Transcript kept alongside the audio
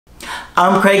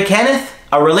I'm Kenneth,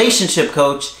 a relationship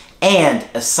coach and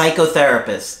a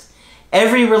psychotherapist.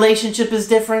 Every relationship is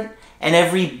different and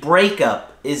every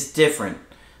breakup is different.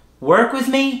 Work with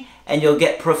me and you'll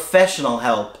get professional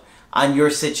help on your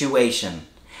situation.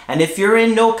 And if you're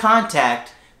in no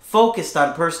contact, focused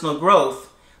on personal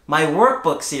growth, my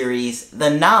workbook series, The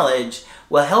Knowledge,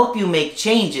 will help you make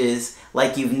changes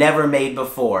like you've never made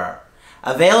before.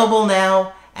 Available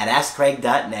now at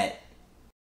AskCraig.net.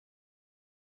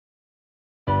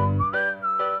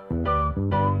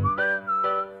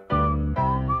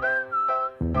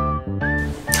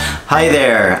 Hi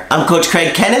there, I'm Coach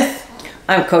Craig Kenneth.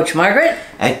 I'm Coach Margaret.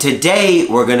 And today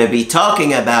we're going to be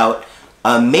talking about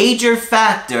a major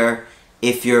factor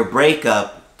if your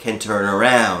breakup can turn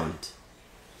around.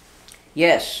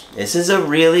 Yes. This is a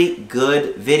really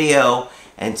good video,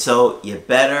 and so you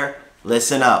better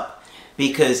listen up.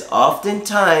 Because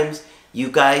oftentimes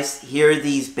you guys hear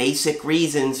these basic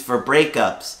reasons for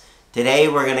breakups. Today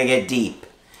we're going to get deep.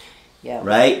 Yeah.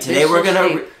 Right? Today we're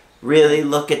going to really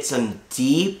look at some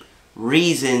deep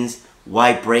reasons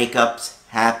why breakups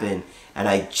happen. And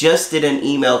I just did an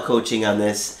email coaching on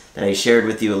this that I shared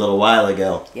with you a little while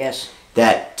ago. Yes.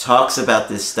 That talks about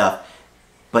this stuff.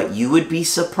 But you would be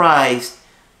surprised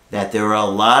that there are a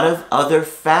lot of other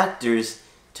factors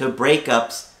to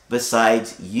breakups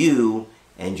besides you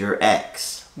and your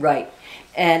ex. Right.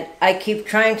 And I keep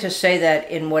trying to say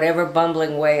that in whatever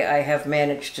bumbling way I have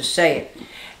managed to say it.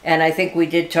 And I think we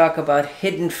did talk about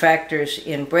hidden factors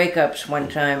in breakups one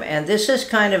time, and this is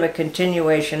kind of a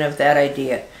continuation of that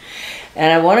idea.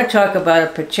 And I want to talk about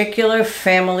a particular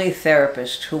family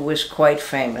therapist who was quite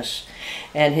famous.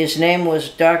 And his name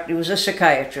was he was a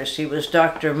psychiatrist. He was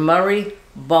Dr. Murray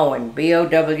Bowen,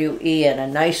 B-O-W-E-N, a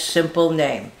nice simple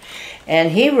name.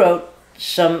 And he wrote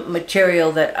some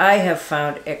material that I have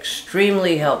found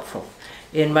extremely helpful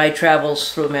in my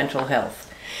travels through mental health.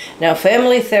 Now,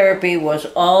 family therapy was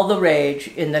all the rage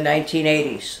in the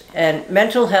 1980s, and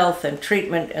mental health and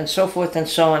treatment and so forth and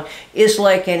so on is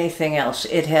like anything else.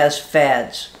 It has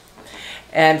fads.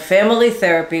 And family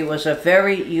therapy was a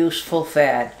very useful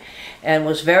fad and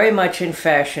was very much in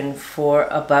fashion for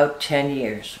about 10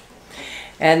 years.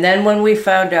 And then when we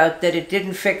found out that it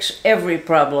didn't fix every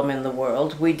problem in the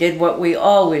world, we did what we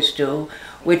always do,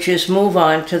 which is move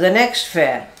on to the next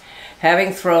fad,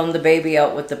 having thrown the baby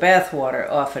out with the bathwater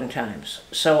oftentimes.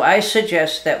 So I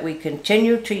suggest that we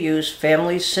continue to use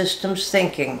family systems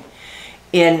thinking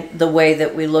in the way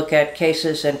that we look at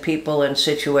cases and people and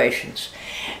situations.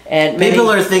 And people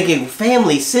are thinking,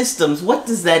 family systems, what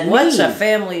does that mean? What's a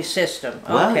family system?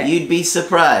 Well, okay. You'd be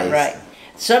surprised. Right.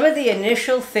 Some of the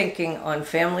initial thinking on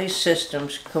family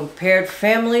systems compared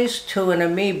families to an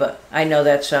amoeba. I know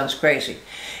that sounds crazy.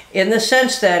 In the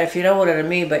sense that, if you know what an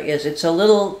amoeba is, it's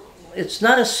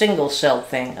not a single cell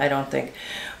thing, I don't think,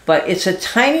 but it's a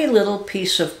tiny little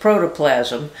piece of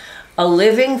protoplasm, a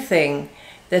living thing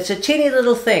that's a teeny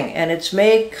little thing, and it's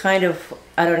made kind of,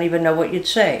 I don't even know what you'd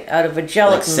say, out of a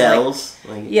gelatin. Like cells?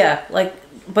 Yeah,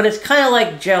 but it's kind of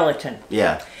like gelatin.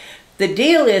 Yeah. The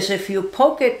deal is, if you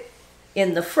poke it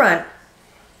in the front,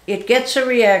 it gets a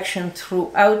reaction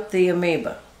throughout the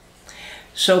amoeba.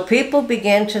 So people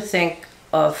began to think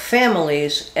of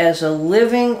families as a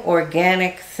living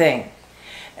organic thing.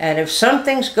 And if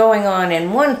something's going on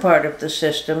in one part of the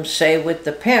system, say with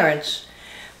the parents,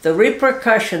 the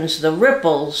repercussions, the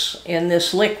ripples in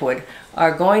this liquid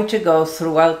are going to go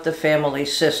throughout the family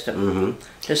system. Mm-hmm.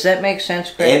 Does that make sense,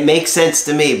 Greg? It makes sense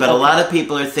to me, but okay. A lot of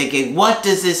people are thinking, what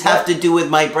does this have to do with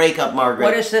my breakup, Margaret?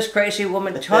 What is this crazy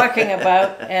woman talking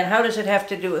about, and how does it have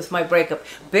to do with my breakup?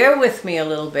 Bear with me a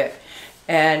little bit,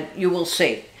 and you will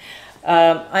see.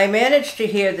 I managed to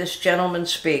hear this gentleman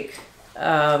speak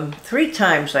 3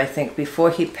 times, I think,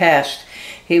 before he passed.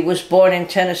 He was born in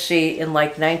Tennessee in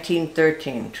like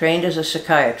 1913, trained as a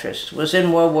psychiatrist, was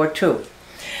in World War II.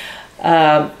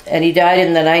 And he died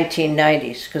in the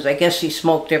 1990s, because I guess he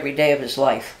smoked every day of his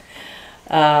life.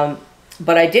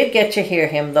 But I did get to hear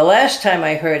him. The last time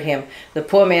I heard him, the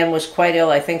poor man was quite ill,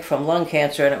 I think, from lung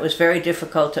cancer, and it was very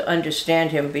difficult to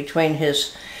understand him between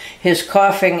his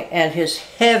coughing and his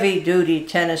heavy-duty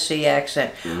Tennessee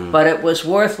accent. Mm. But it was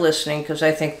worth listening because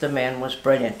I think the man was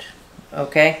brilliant.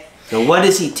 Okay? So what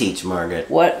does he teach, Margaret?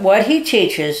 What he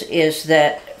teaches is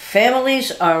that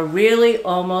families are really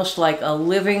almost like a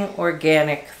living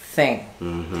organic thing.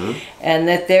 Mm-hmm. And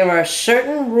that there are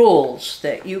certain rules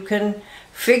that you can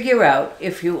figure out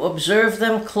if you observe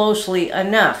them closely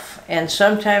enough. And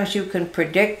sometimes you can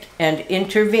predict and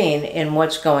intervene in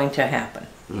what's going to happen.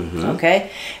 Mm-hmm.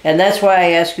 Okay? And that's why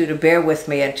I ask you to bear with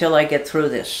me until I get through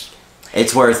this.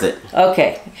 It's worth it.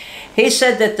 Okay. He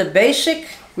said that the basic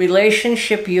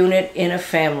relationship unit in a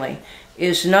family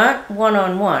is not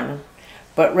one-on-one,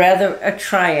 but rather a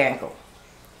triangle,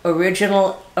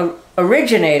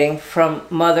 originating from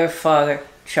mother, father,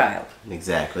 child.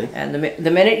 Exactly. And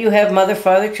the minute you have mother,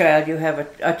 father, child, you have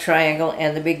a triangle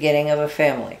and the beginning of a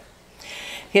family.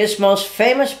 His most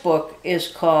famous book is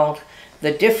called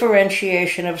The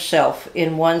Differentiation of Self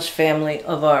in One's Family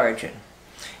of Origin.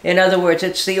 In other words,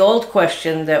 it's the old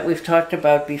question that we've talked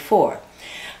about before.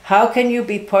 How can you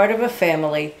be part of a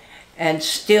family and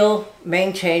still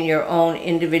maintain your own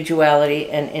individuality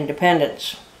and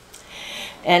independence?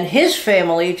 And his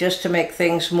family, just to make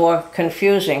things more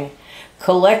confusing,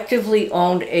 collectively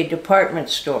owned a department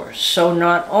store. So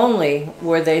not only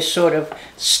were they sort of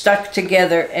stuck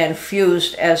together and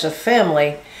fused as a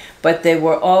family, but they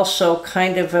were also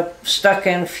kind of stuck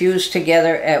and fused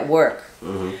together at work,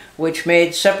 which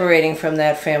made separating from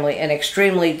that family an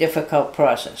extremely difficult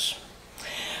process.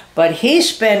 But he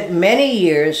spent many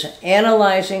years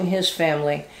analyzing his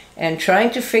family and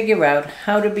trying to figure out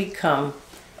how to become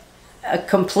a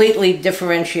completely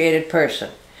differentiated person.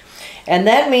 And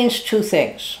that means two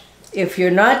things. If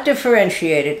you're not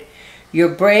differentiated, your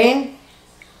brain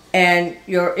and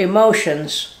your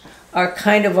emotions are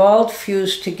kind of all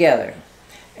fused together,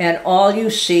 and all you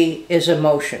see is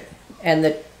emotion. And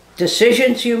the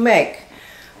decisions you make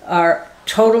are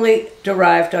totally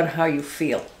derived on how you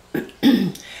feel.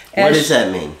 What does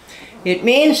that mean? It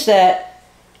means that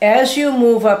as you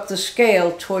move up the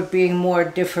scale toward being more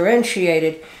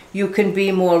differentiated, you can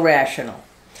be more rational.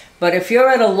 But if you're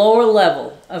at a lower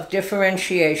level of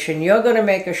differentiation, you're going to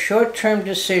make a short-term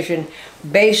decision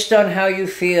based on how you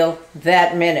feel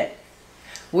that minute.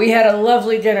 We had a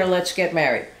lovely dinner, let's get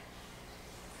married.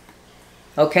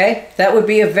 Okay? That would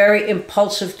be a very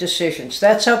impulsive decision.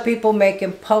 That's how people make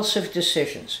impulsive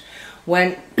decisions.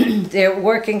 When they're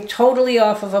working totally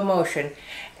off of emotion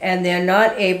and they're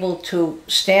not able to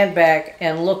stand back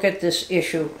and look at this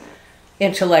issue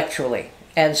intellectually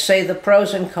and say the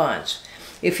pros and cons.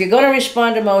 If you're going to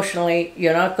respond emotionally,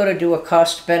 you're not going to do a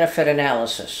cost-benefit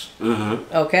analysis.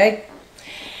 Okay?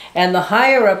 And the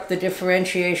higher up the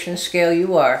differentiation scale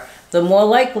you are, the more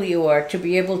likely you are to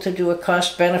be able to do a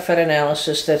cost-benefit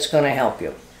analysis that's going to help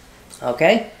you.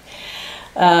 Okay?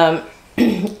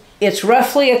 It's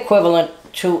roughly equivalent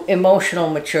to emotional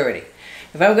maturity.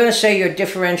 If I'm going to say you're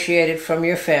differentiated from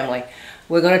your family,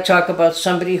 we're going to talk about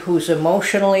somebody who's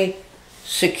emotionally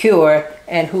secure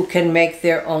and who can make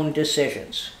their own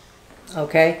decisions.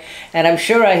 Okay? And I'm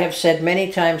sure I have said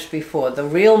many times before, the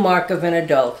real mark of an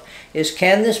adult is,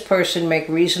 can this person make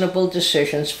reasonable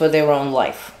decisions for their own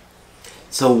life?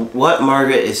 So what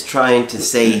Margaret is trying to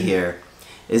say here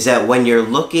is that when you're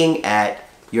looking at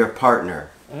your partner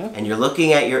and you're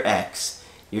looking at your ex,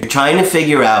 you're trying to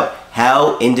figure out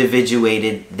how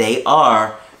individuated they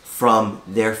are from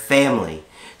their family.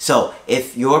 So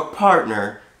if your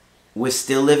partner was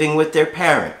still living with their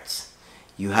parents,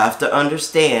 you have to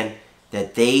understand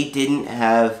that they didn't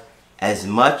have as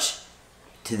much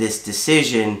to this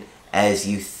decision as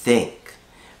you think.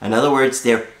 In other words,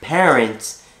 their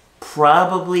parents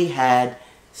probably had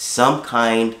some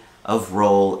kind of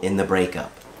role in the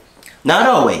breakup. Not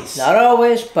always. Not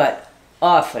always, but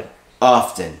often.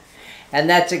 Often. And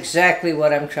that's exactly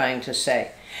what I'm trying to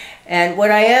say. And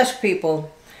when I ask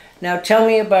people, now tell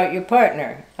me about your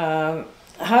partner.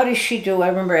 How does she do? I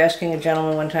remember asking a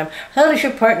gentleman one time, how does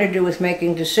your partner do with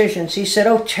making decisions? He said,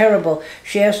 oh, terrible.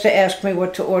 She has to ask me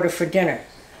what to order for dinner.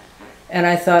 And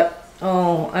I thought,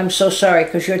 oh, I'm so sorry,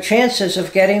 because your chances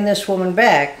of getting this woman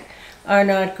back are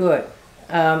not good.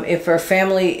 If her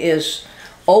family is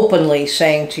openly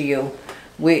saying to you,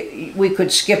 we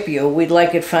could skip you, we'd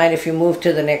like it fine if you move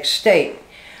to the next state,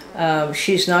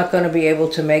 she's not going to be able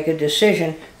to make a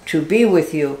decision to be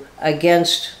with you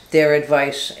against their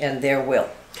advice and their will.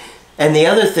 And the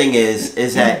other thing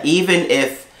is that even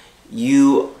if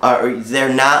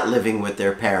they're not living with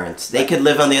their parents, they could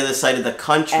live on the other side of the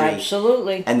country.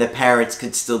 Absolutely. And the parents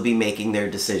could still be making their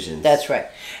decisions. That's right.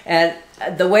 And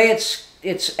the way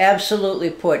it's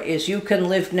absolutely put is, you can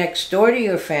live next door to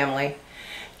your family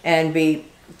and be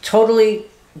totally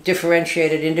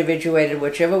differentiated, individuated,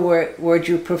 whichever word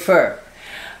you prefer.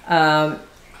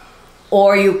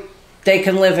 Or they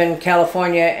can live in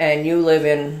California and you live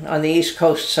on the East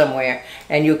Coast somewhere,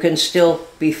 and you can still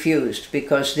be fused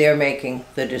because they're making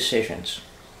the decisions.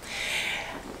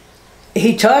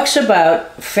 He talks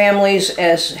about families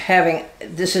as having,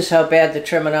 this is how bad the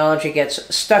terminology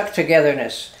gets, stuck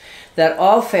togetherness, that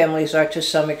all families are to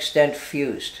some extent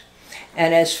fused.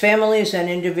 And as families and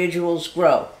individuals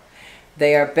grow,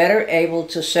 they are better able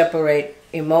to separate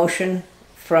emotion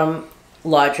from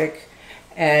logic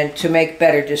and to make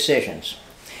better decisions.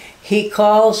 He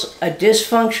calls a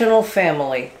dysfunctional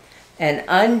family an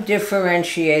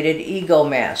undifferentiated ego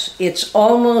mass. It's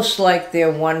almost like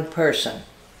they're one person.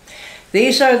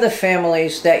 These are the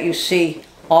families that you see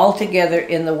all together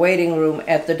in the waiting room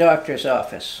at the doctor's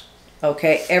office.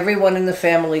 Okay, everyone in the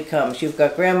family comes. You've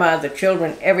got grandma, the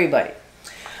children, everybody.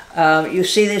 You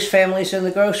see these families in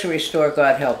the grocery store,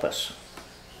 God help us.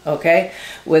 Okay,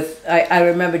 I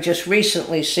remember just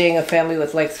recently seeing a family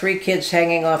with like 3 kids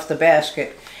hanging off the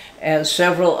basket and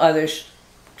several others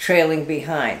trailing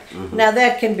behind. Now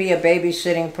that can be a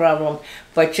babysitting problem,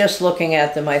 but just looking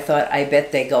at them I thought, I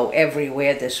bet they go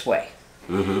everywhere this way.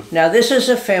 Now this is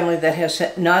a family that has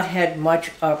not had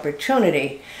much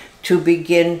opportunity to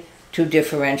begin to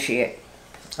differentiate.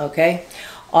 Okay?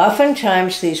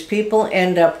 Oftentimes these people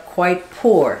end up quite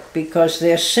poor because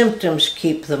their symptoms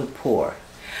keep them poor.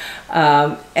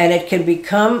 And it can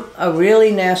become a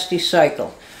really nasty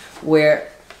cycle where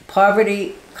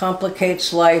poverty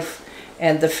complicates life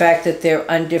and the fact that they're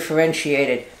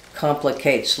undifferentiated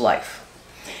complicates life.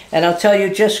 And I'll tell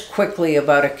you just quickly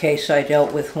about a case I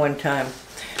dealt with one time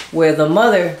where the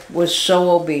mother was so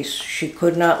obese she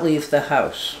could not leave the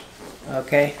house.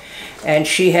 Okay? And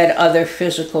she had other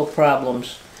physical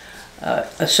problems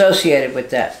associated with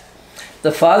that.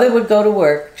 The father would go to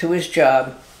work, to his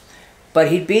job, but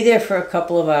he'd be there for a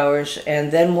couple of hours,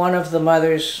 and then one of the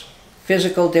mother's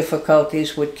physical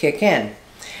difficulties would kick in.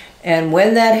 And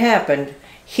when that happened,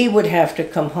 he would have to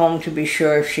come home to be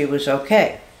sure if she was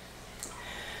okay.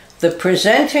 The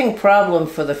presenting problem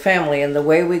for the family and the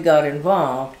way we got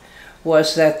involved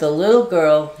was that the little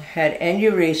girl had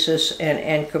enuresis and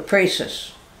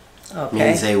encopresis. Okay.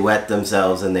 Means they wet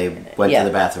themselves and they went to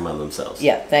the bathroom on themselves.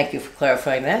 Yeah, thank you for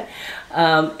clarifying that.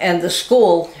 And the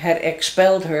school had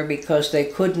expelled her because they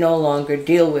could no longer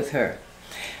deal with her.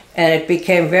 And it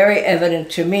became very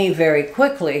evident to me very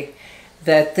quickly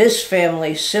that this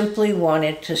family simply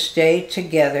wanted to stay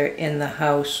together in the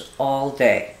house all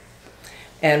day.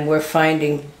 And we're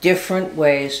finding different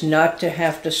ways not to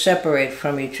have to separate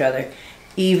from each other,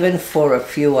 even for a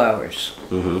few hours.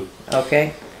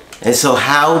 Okay? And so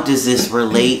how does this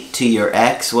relate to your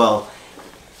ex? Well,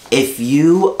 if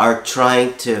you are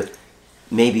trying to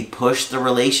maybe push the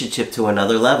relationship to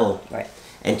another level, right,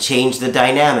 and change the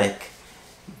dynamic,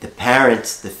 the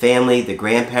parents, the family, the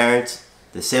grandparents,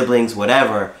 the siblings,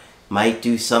 whatever, might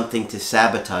do something to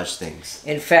sabotage things.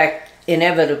 In fact,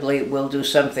 inevitably will do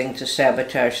something to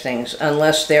sabotage things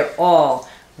unless they're all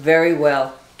very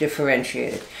well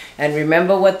differentiated. And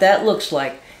remember what that looks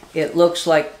like. It looks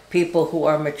like people who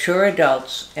are mature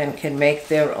adults and can make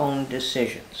their own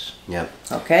decisions. Yep.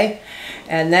 Okay?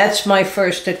 And that's my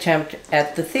first attempt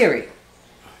at the theory.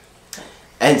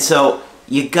 And so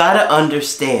you gotta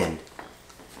understand,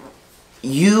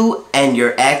 you and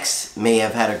your ex may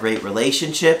have had a great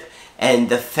relationship, and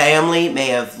the family may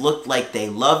have looked like they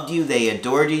loved you, they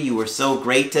adored you, you were so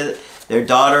great to their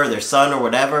daughter, their son, or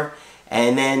whatever,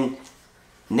 and then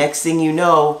next thing you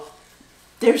know,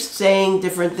 they're saying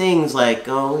different things like,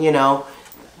 oh, you know,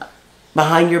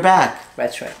 behind your back.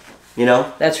 That's right. You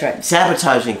know? That's right.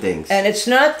 Sabotaging things. And it's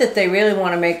not that they really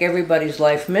want to make everybody's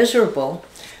life miserable,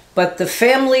 but the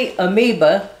family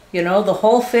amoeba, you know, the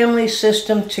whole family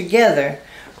system together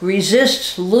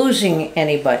resists losing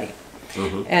anybody.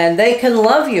 And they can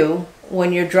love you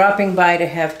when you're dropping by to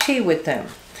have tea with them.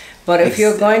 But if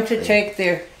you're going to take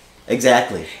their...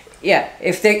 Exactly. Yeah,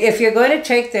 if you're going to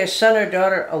take their son or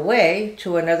daughter away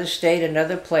to another state,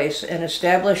 another place, and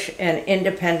establish an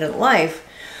independent life,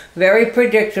 very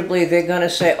predictably they're going to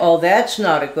say, oh, that's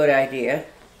not a good idea.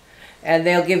 And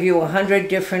they'll give you 100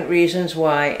 different reasons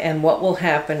why and what will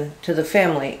happen to the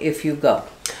family if you go.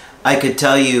 I could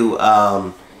tell you,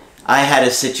 I had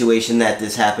a situation that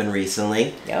this happened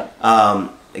recently. Yep. A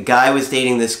guy was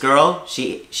dating this girl.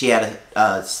 She had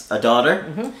a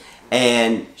daughter,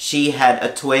 and she had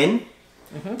a twin.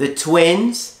 The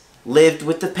twins lived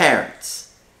with the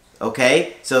parents.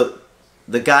 Okay? So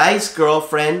the guy's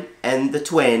girlfriend and the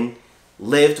twin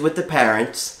lived with the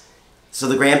parents. So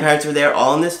the grandparents were there,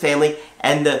 all in this family,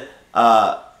 and the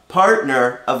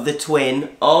partner of the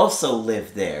twin also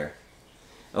lived there.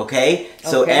 Okay?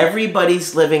 So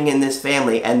everybody's living in this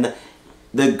family, and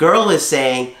the girl is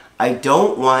saying, I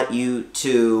don't want you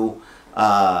to,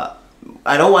 I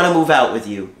don't want to move out with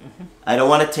you. I don't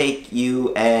want to take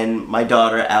you and my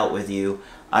daughter out with you.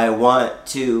 I want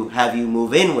to have you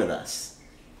move in with us.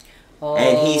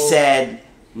 And he said,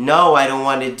 no, I don't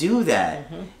want to do that.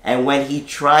 And when he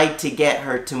tried to get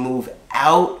her to move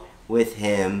out with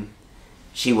him,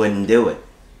 she wouldn't do it.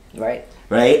 Right.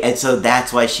 right? And so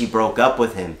that's why she broke up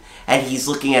with him. And he's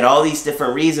looking at all these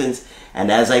different reasons.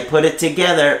 And as I put it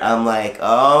together, I'm like,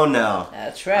 oh no.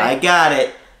 That's right. I got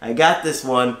it. I got this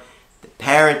one. The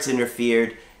parents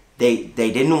interfered. They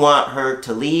didn't want her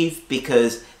to leave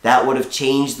because that would have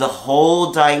changed the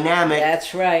whole dynamic.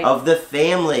 That's right. Of the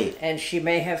family. And she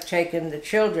may have taken the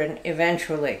children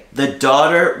eventually. The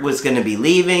daughter was going to be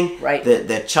leaving. Right.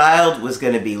 The child was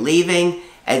going to be leaving.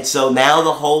 And so now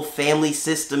the whole family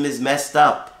system is messed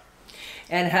up.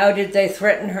 And how did they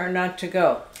threaten her not to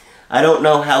go? I don't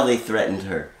know how they threatened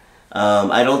her.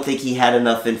 I don't think he had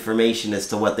enough information as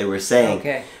to what they were saying.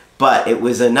 Okay. But it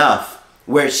was enough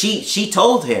where she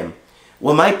told him,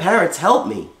 well, my parents helped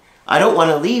me. I don't want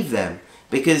to leave them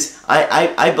because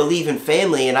I believe in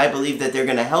family and I believe that they're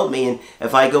going to help me. And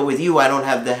if I go with you, I don't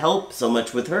have the help so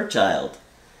much with her child.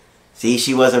 See,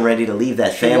 she wasn't ready to leave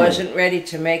that family. She wasn't ready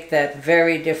to make that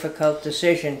very difficult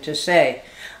decision to say,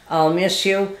 I'll miss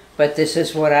you, but this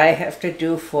is what I have to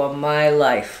do for my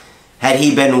life. Had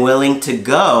he been willing to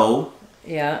go,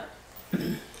 yeah,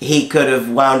 he could have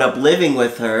wound up living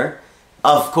with her.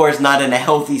 Of course, not in a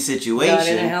healthy situation. Not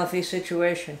in a healthy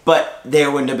situation. But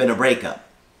there wouldn't have been a breakup.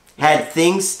 Had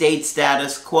things stayed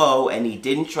status quo and he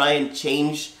didn't try and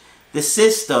change the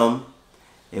system,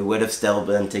 it would have still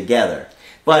been together.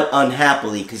 But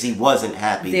unhappily, because he wasn't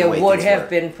happy the way There would things have were.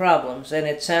 been problems, and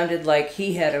it sounded like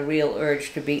he had a real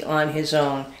urge to be on his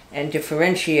own and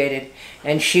differentiated,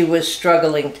 and she was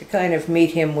struggling to kind of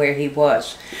meet him where he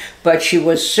was. But she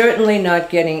was certainly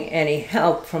not getting any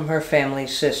help from her family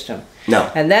system.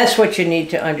 No. And that's what you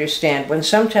need to understand. When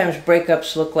sometimes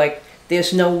breakups look like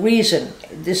there's no reason,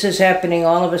 this is happening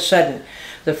all of a sudden,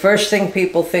 the first thing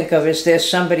people think of is there's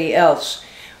somebody else,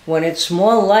 when it's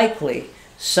more likely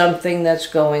something that's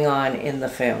going on in the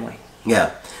family. Yeah.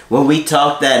 When we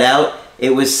talked that out,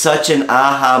 it was such an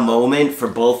aha moment for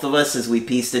both of us as we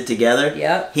pieced it together.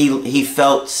 Yeah. He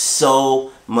felt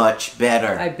so much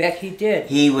better. I bet he did.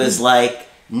 He was like,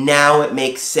 now it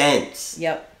makes sense.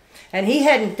 Yep. And he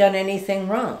hadn't done anything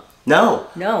wrong. No.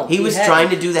 No. He was hadn't. trying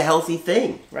to do the healthy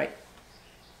thing. Right.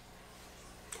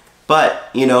 But,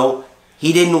 you know,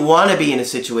 he didn't want to be in a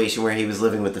situation where he was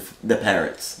living with the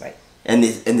parents. Right. And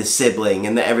the sibling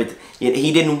and the everything.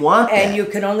 He didn't want that. And you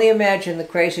can only imagine the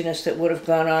craziness that would have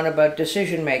gone on about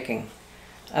decision making,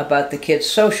 about the kids'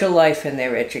 social life and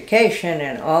their education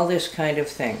and all this kind of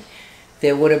thing.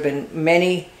 There would have been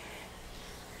many,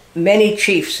 many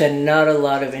chiefs and not a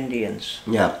lot of Indians.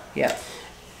 Yeah. Yeah.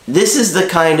 This is the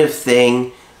kind of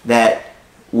thing that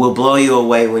will blow you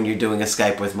away when you're doing a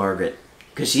Skype with Margaret.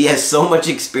 Because she has so much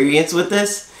experience with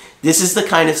this. This is the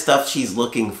kind of stuff she's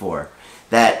looking for.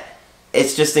 That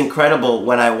it's just incredible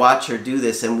when I watch her do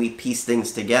this and we piece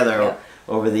things together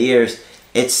over the years.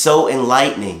 It's so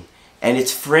enlightening and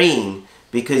it's freeing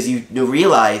because you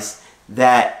realize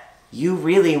that you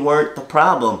really weren't the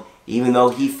problem, even though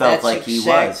he felt like he was.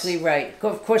 That's exactly right.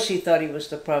 Of course he thought he was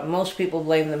the problem. Most people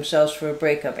blame themselves for a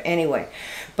breakup anyway.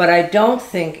 But I don't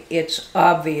think it's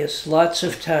obvious lots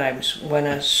of times when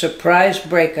a surprise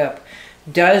breakup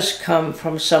does come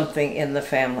from something in the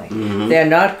family. Mm-hmm. They're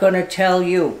not going to tell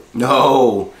you.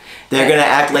 No. They're going to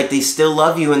act like they still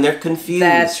love you and they're confused.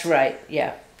 That's right,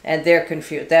 yeah. And they're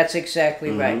confused. That's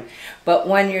exactly right. But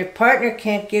when your partner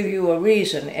can't give you a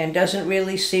reason and doesn't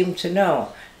really seem to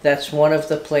know, that's one of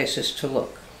the places to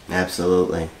look.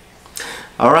 Absolutely.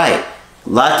 All right. A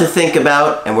lot to think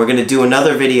about, and we're going to do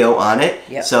another video on it.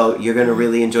 Yep. So you're going to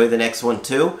really enjoy the next one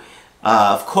too.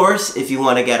 Of course, if you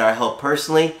want to get our help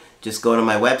personally, just go to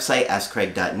my website,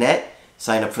 askcraig.net.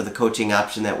 Sign up for the coaching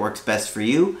option that works best for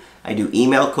you. I do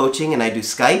email coaching and I do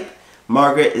Skype.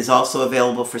 Margaret is also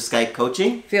available for Skype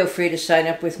coaching. Feel free to sign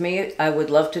up with me. I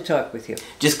would love to talk with you.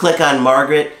 Just click on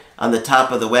Margaret on the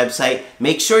top of the website.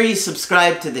 Make sure you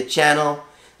subscribe to the channel.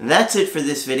 And that's it for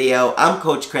this video. I'm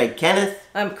Coach Craig Kenneth.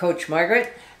 I'm Coach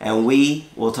Margaret. And we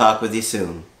will talk with you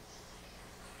soon.